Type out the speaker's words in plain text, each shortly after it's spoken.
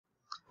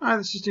Hi,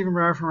 this is Stephen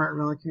Brower from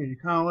Irvine Community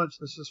College.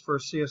 This is for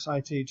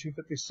CSIT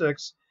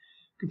 256,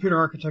 Computer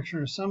Architecture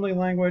and Assembly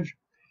Language.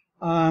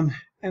 And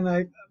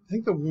I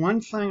think the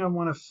one thing I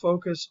want to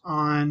focus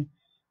on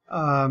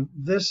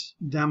this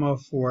demo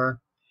for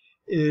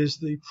is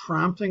the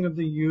prompting of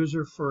the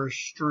user for a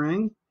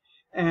string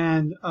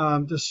and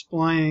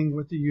displaying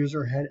what the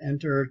user had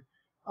entered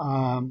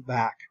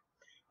back.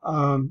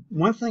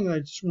 One thing that I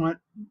just want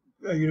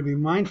you to be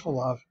mindful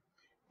of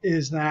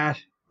is that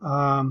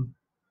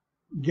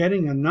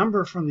getting a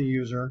number from the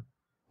user,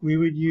 we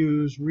would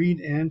use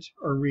readInt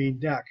or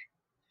readDec.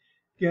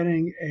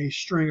 Getting a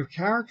string of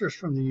characters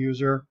from the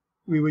user,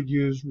 we would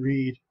use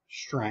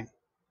readString.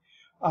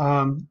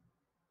 And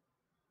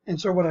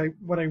so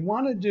what I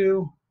want to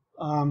do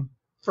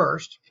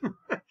first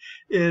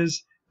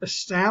is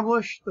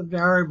establish the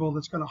variable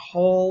that's going to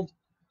hold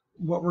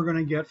what we're going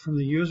to get from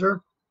the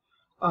user.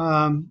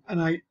 And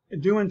I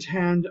do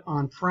intend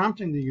on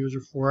prompting the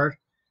user for it.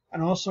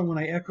 And also when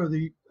I echo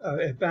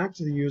it back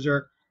to the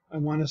user, I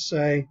want to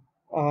say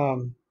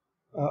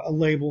a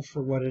label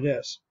for what it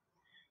is.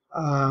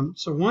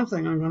 So one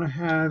thing, I'm going to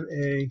have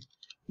a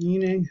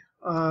meaning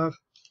of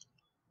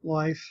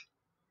life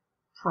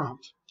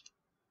prompt.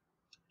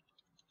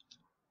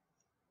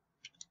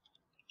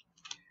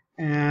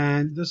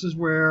 And this is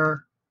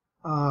where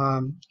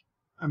I'm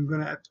going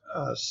to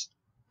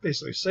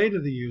basically say to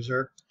the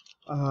user,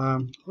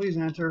 please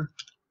enter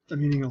the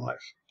meaning of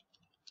life.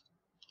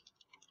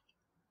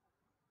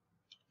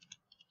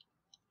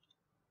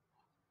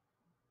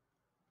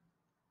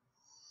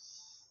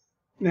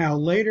 Now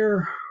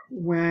later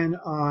when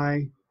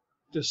I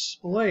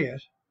display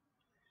it,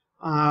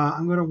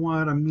 I'm going to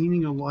want a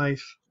meaning of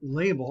life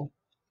label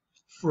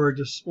for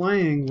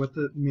displaying what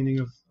the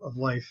meaning of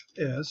life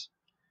is.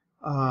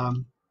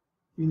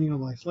 Meaning of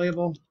life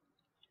label,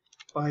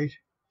 byte,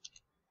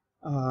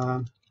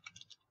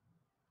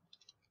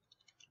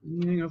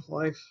 meaning of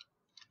life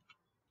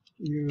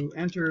you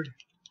entered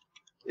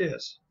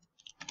is.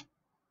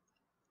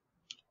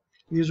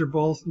 These are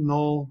both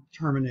null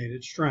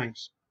terminated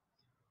strings.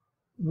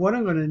 What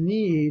I'm going to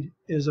need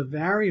is a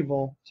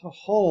variable to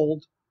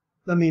hold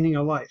the meaning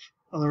of life.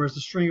 In other words, the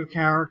string of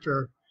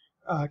characters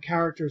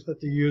that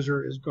the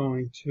user is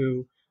going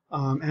to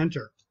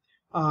enter.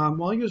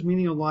 Well, I'll use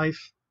meaning of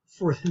life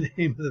for the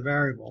name of the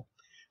variable.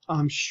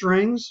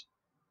 Strings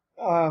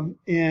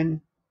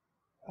in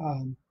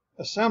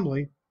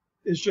assembly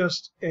is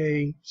just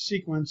a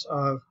sequence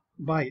of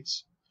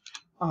bytes.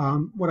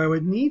 What I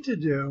would need to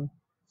do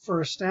for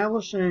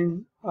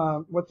establishing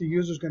what the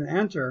user is going to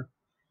enter,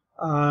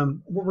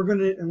 what we're going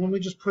to, and let me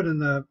just put in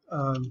the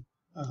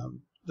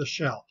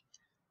shell,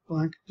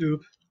 blank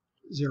dupe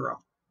 0.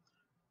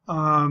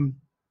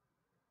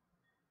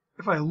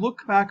 If I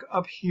look back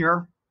up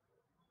here,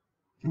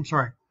 I'm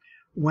sorry,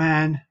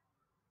 when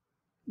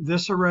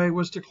this array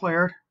was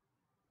declared,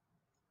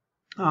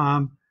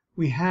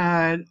 we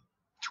had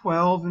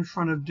 12 in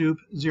front of dupe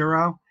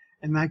 0,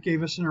 and that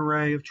gave us an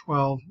array of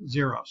 12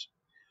 zeros.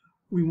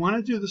 We want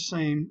to do the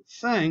same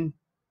thing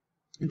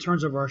in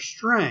terms of our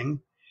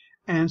string,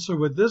 and so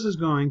what this is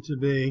going to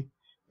be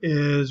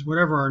is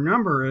whatever our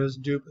number is,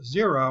 dupe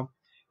 0.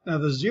 Now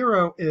the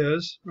 0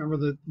 is, remember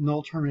the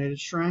null terminated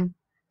string?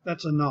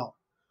 That's a null.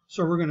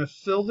 So we're going to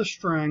fill the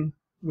string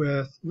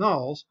with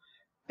nulls,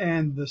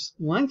 and this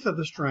length of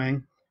the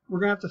string, we're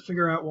going to have to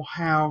figure out, well,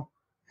 how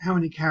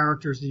many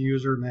characters the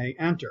user may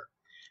enter.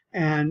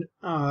 And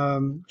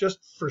just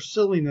for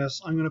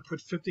silliness, I'm going to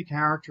put 50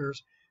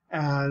 characters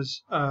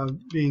as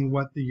being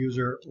what the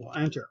user will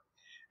enter.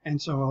 And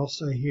so I'll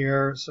say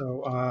here,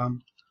 so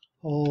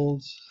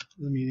holds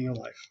the meaning of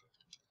life.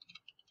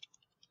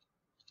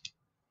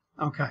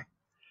 Okay.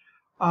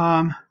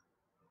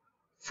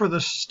 For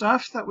the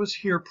stuff that was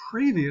here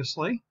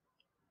previously,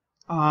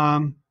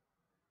 let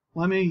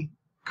me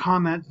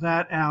comment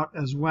that out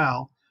as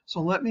well. So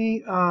let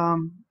me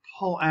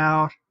pull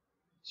out,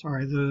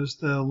 sorry, there's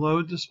the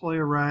load display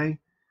array.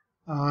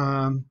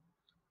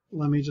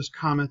 Let me just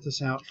comment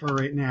this out for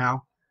right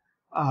now.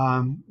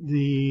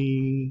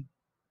 The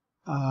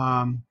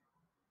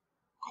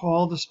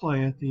call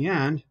display at the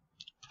end,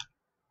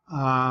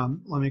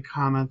 let me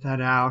comment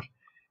that out.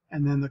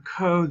 And then the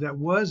code that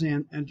was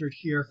entered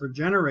here for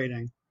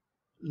generating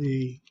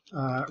the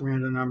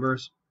random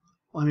numbers,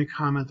 let me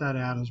comment that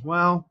out as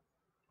well.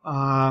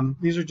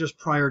 These are just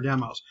prior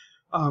demos.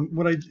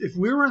 If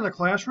we were in the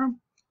classroom,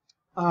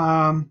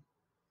 I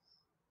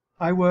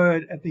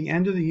would, at the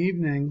end of the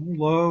evening,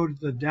 load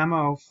the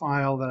demo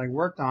file that I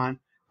worked on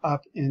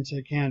up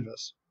into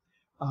Canvas.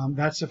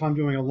 That's if I'm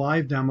doing a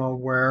live demo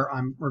where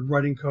I'm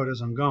writing code as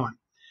I'm going.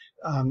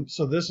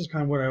 So this is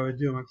kind of what I would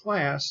do in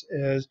class,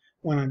 is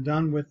when I'm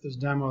done with this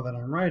demo that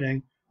I'm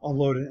writing, I'll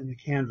load it into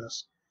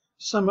Canvas.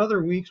 Some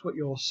other weeks what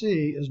you'll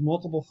see is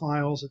multiple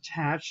files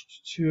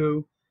attached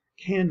to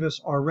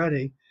Canvas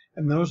already,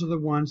 and those are the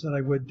ones that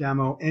I would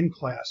demo in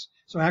class.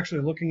 So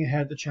actually looking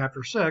ahead to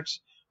Chapter 6,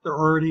 there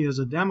already is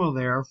a demo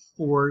there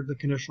for the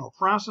conditional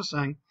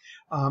processing,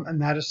 and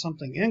that is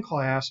something in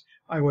class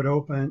I would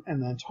open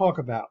and then talk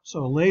about.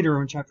 So later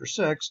in Chapter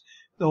 6,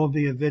 there will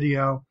be a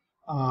video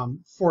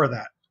for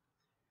that.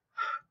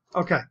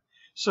 Okay,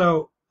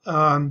 so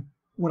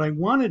what I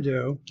want to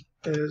do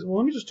is, well,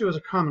 let me just do as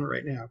a comment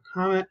right now.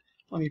 Comment,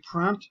 let me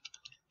prompt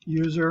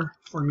user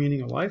for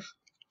meaning of life.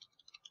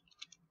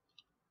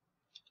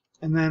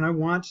 And then I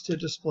want to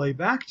display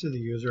back to the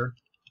user,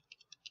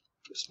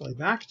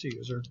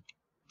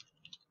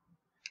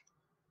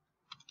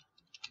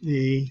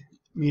 the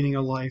meaning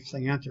of life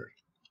they entered.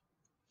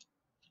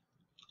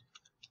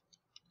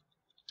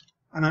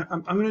 And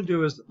I'm going to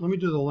do is, let me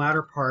do the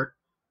latter part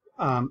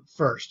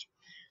first.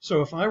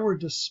 So if I were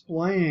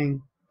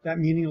displaying that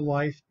meaning of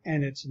life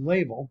and its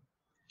label,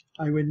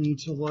 I would need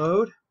to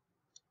load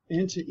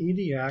into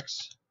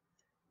EDX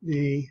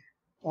the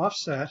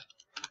offset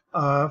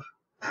of,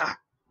 I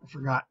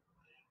forgot,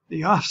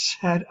 the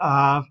offset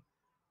of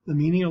the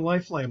meaning of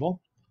life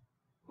label.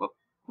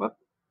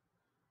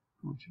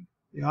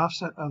 The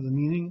offset of the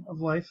meaning of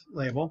life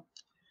label.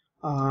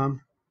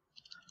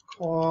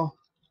 Call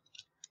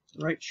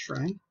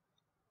readString.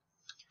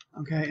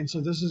 Okay, and so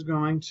this is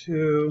going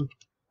to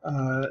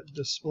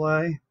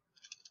display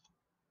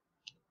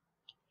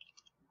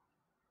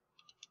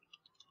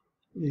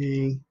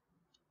the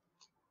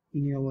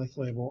meaning of life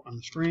label on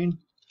the screen.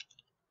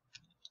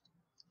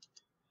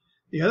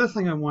 The other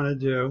thing I want to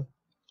do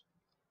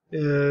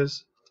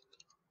is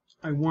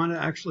I want to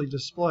actually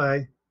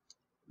display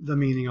the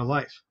meaning of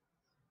life,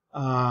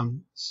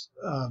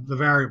 the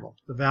variable,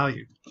 the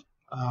value,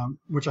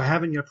 which I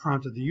haven't yet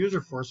prompted the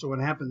user for. So what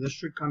happened, this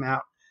should come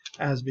out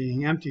as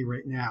being empty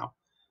right now.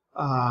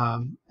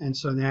 And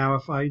so now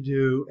if I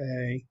do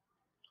a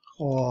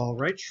call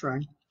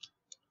readString,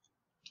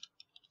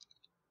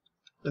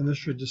 then this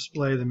should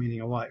display the meaning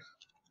of life.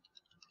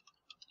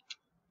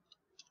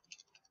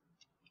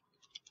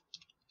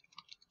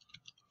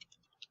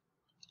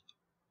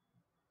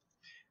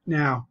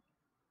 Now,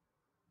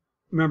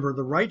 remember,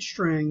 the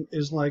readString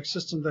is like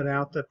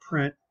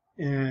system.out.print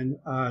in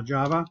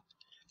Java.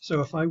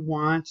 So if I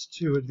want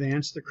to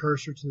advance the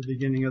cursor to the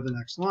beginning of the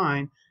next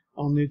line,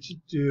 I'll need to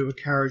do a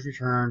carriage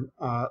return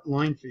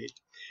line feed.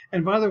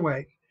 And by the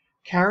way,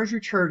 carriage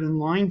return and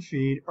line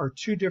feed are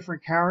two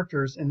different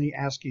characters in the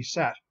ASCII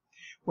set.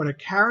 What a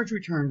carriage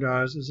return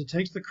does is it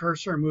takes the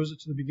cursor and moves it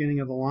to the beginning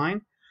of the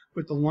line.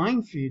 What the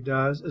line feed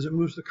does is it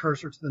moves the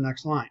cursor to the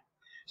next line.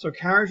 So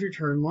carriage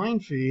return line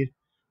feed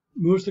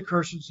moves the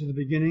cursor to the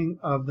beginning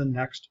of the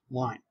next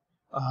line.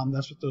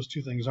 That's what those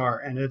two things are.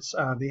 And it's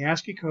the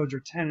ASCII codes are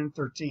 10 and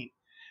 13.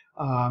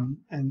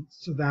 And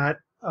so that,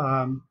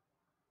 and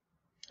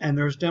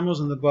there's demos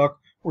in the book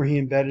where he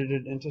embedded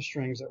it into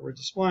strings that we're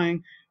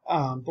displaying,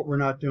 but we're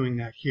not doing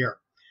that here.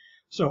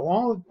 So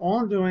all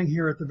I'm doing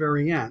here at the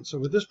very end, so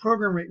what this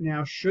program right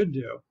now should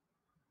do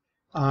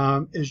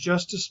is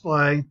just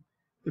display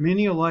the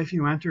meaning of life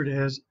you entered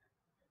is,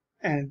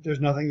 and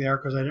there's nothing there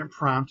because I didn't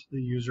prompt the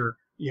user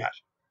yet.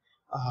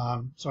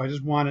 So I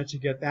just wanted to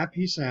get that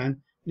piece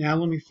in. Now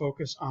let me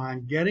focus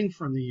on getting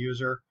from the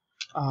user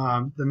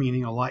the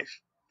meaning of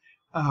life.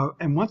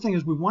 And one thing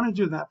is we want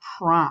to do that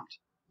prompt,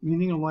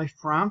 meaning of life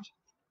prompt.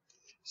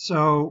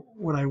 So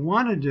what I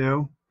want to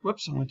do,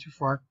 whoops, I went too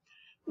far.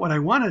 What I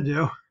want to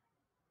do,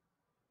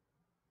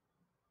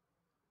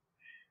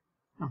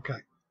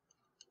 okay,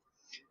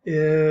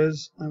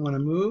 is I want to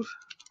move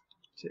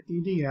to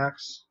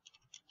EDX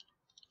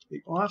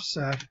the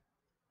offset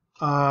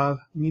of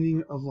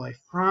meaning of life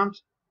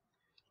prompt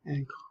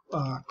and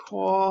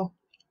call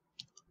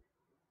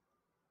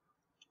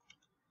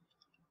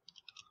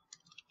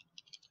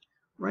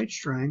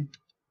readString,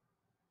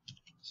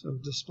 so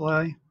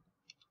display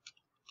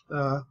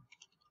the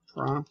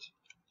prompt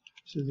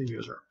to the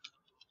user.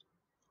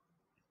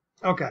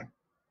 Okay.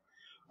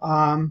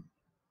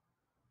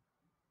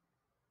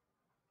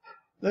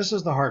 This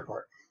is the hard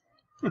part.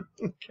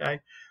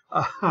 Okay.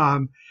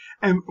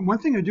 And one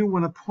thing I do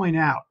want to point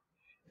out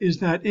is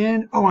that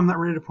in, oh, I'm not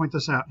ready to point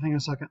this out. Hang on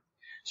a second.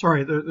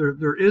 Sorry,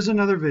 there is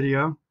another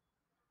video.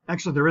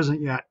 Actually, there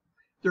isn't yet.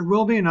 There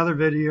will be another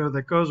video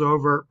that goes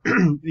over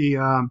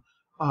the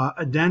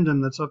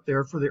addendum that's up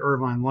there for the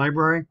Irvine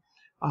library.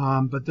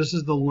 But this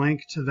is the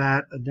link to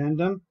that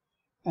addendum.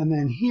 And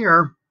then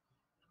here,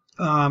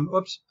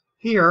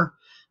 here,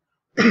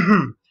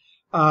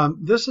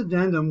 this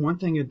addendum, one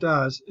thing it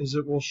does is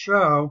it will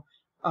show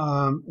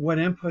what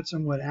inputs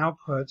and what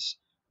outputs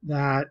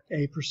that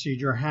a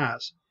procedure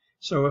has.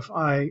 So if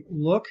I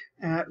look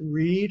at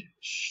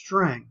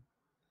readString,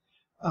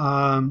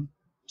 two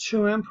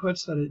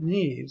inputs that it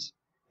needs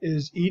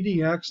is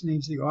EDX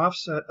needs the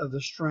offset of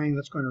the string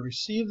that's going to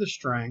receive the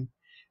string,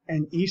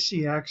 and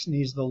ECX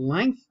needs the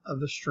length of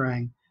the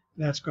string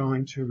that's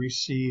going to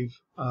receive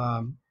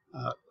the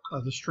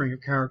string of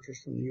characters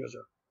from the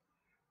user.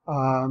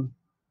 I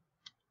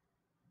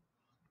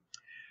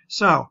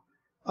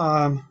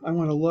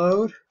want to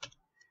load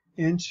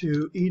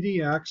into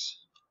EDX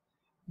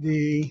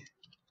the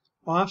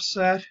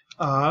offset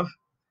of,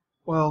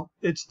 well,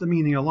 it's the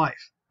meaning of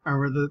life.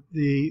 Remember,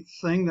 the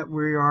thing that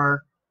we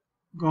are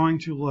going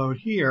to load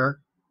here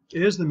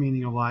is the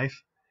meaning of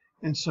life.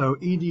 And so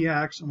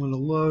EDX, I'm going to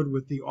load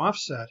with the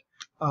offset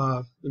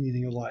of the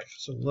meaning of life.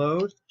 So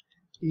load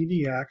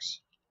EDX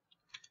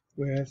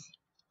with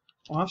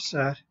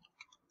offset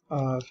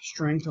of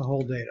string to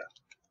whole data.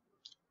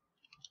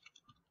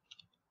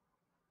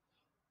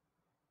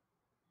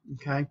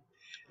 Okay,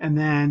 and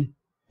then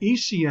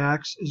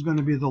ECX is going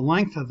to be the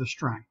length of the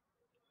string.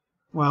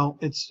 Well,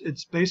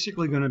 it's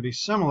basically going to be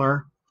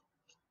similar,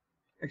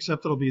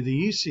 except it'll be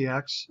the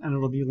ECX and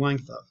it'll be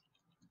length of.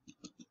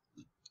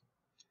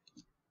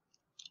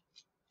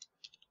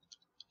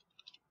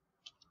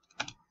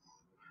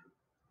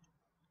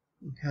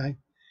 Okay,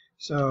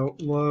 so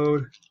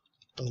load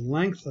the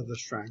length of the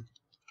string.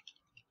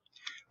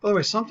 By the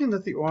way, something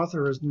that the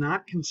author is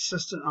not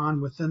consistent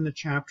on within the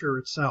chapter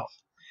itself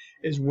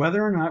is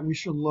whether or not we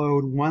should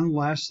load one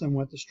less than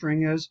what the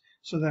string is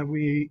so that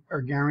we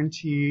are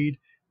guaranteed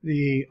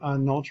the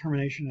null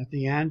termination at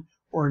the end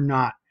or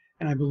not.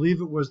 And I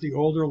believe it was the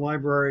older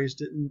libraries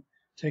didn't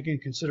take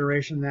into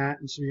consideration that,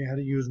 and so you had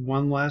to use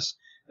one less,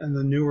 and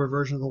the newer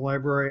version of the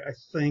library, I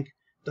think,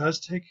 does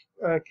take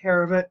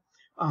care of it.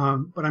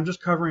 But I'm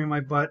just covering my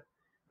butt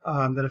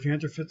that if you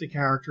enter 50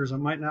 characters, it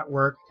might not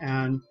work,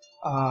 and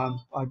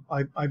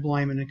I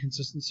blame an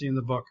inconsistency in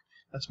the book.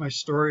 That's my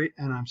story,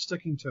 and I'm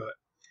sticking to it.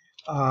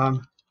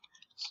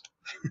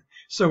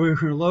 So we're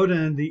going to load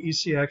in the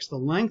ECX, the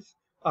length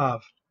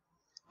of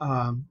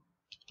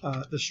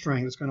the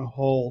string that's going to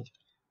hold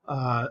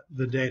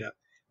the data.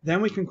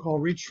 Then we can call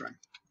readString.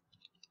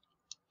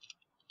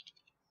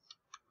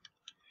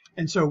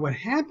 And so what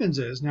happens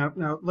is, now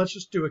let's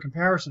just do a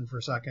comparison for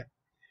a second.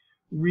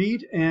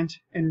 ReadInt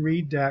and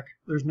readDec,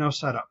 there's no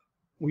setup.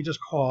 We just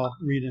call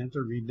readInt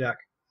or readDec.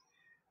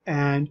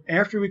 And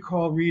after we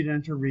call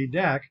readInt or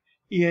readDec,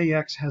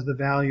 EAX has the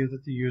value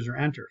that the user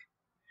entered.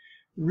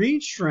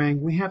 readString,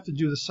 we have to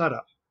do the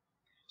setup.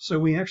 So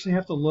we actually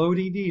have to load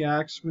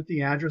EDX with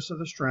the address of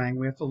the string.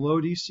 We have to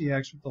load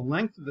ECX with the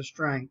length of the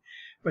string.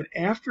 But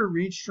after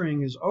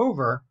readString is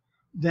over,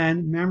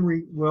 then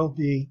memory will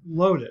be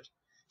loaded.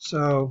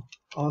 So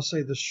I'll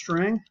say the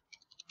string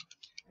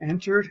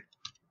entered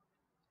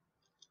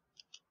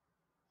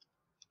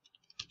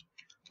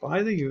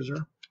by the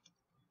user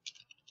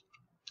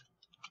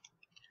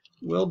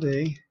will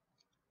be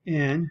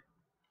in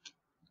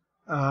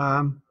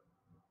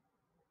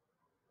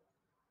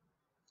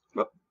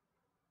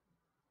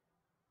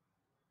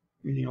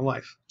meaning of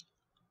life.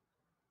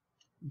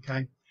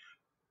 Okay,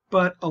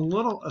 but a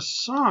little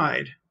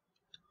aside,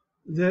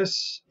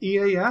 this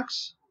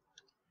EAX,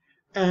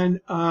 and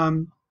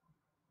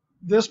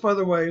this, by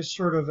the way, is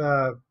sort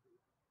of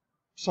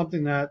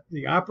something that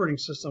the operating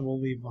system will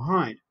leave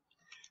behind.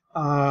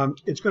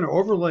 It's going to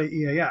overlay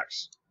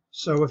EAX.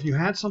 So if you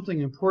had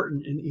something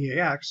important in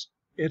EAX,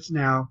 it's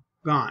now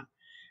gone.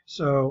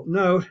 So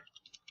note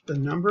the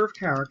number of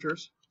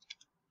characters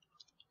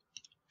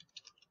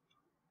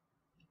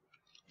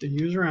the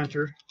user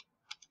entered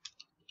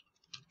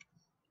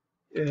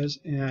is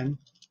in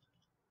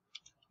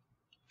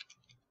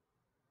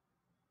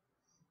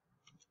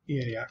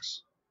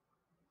EAX.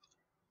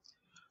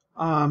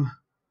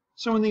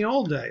 So in the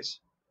old days,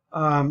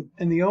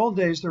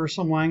 there were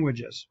some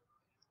languages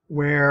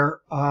where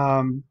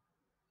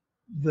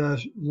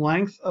the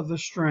length of the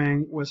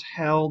string was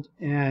held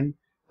in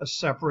a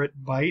separate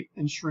byte,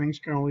 and strings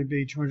can only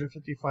be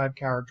 255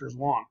 characters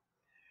long.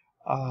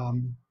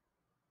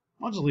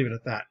 I'll just leave it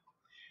at that.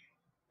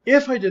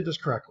 If I did this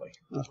correctly,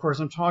 and of course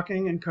I'm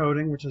talking and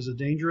coding, which is a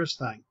dangerous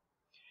thing.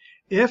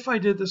 If I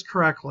did this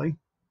correctly,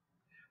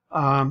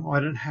 I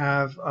didn't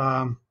have,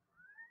 I'm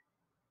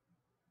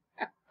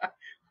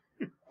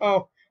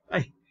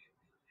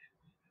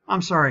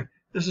sorry,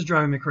 this is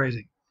driving me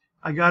crazy.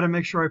 I got to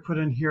make sure I put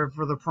in here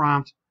for the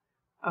prompt,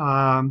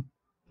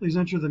 please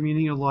enter the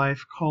meaning of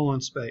life,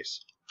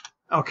 :space.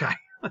 Okay,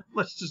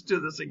 let's just do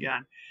this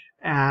again.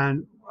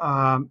 And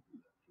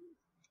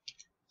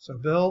so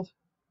build,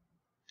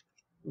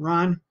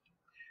 run.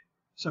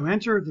 So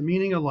enter the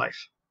meaning of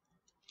life.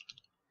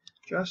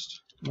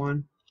 Just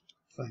one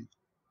thing.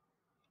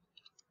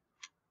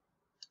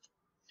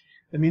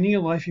 The meaning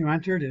of life you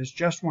entered is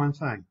just one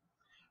thing.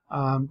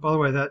 By the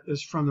way, that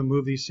is from the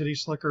movie City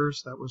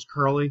Slickers. That was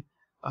Curly.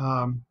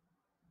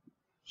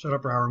 Shut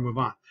up, Brower, and move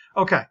on.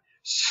 Okay,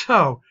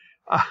 so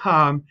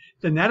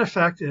the net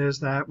effect is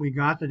that we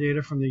got the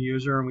data from the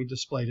user and we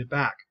displayed it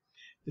back.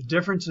 The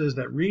difference is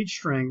that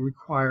readString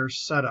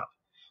requires setup.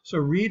 So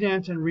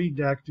readInt and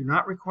readDec do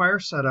not require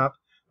setup,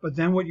 but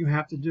then what you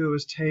have to do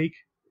is take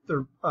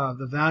the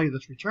value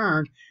that's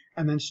returned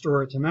and then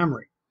store it to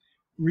memory.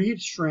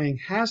 readString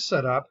has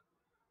setup,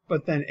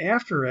 but then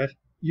after it,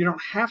 you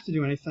don't have to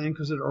do anything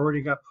because it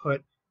already got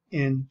put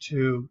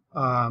into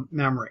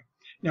memory.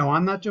 Now,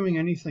 I'm not doing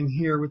anything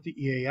here with the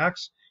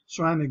EAX,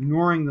 so I'm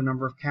ignoring the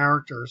number of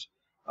characters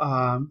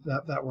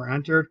that were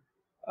entered.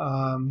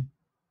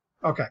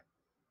 Okay,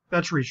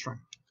 that's readString.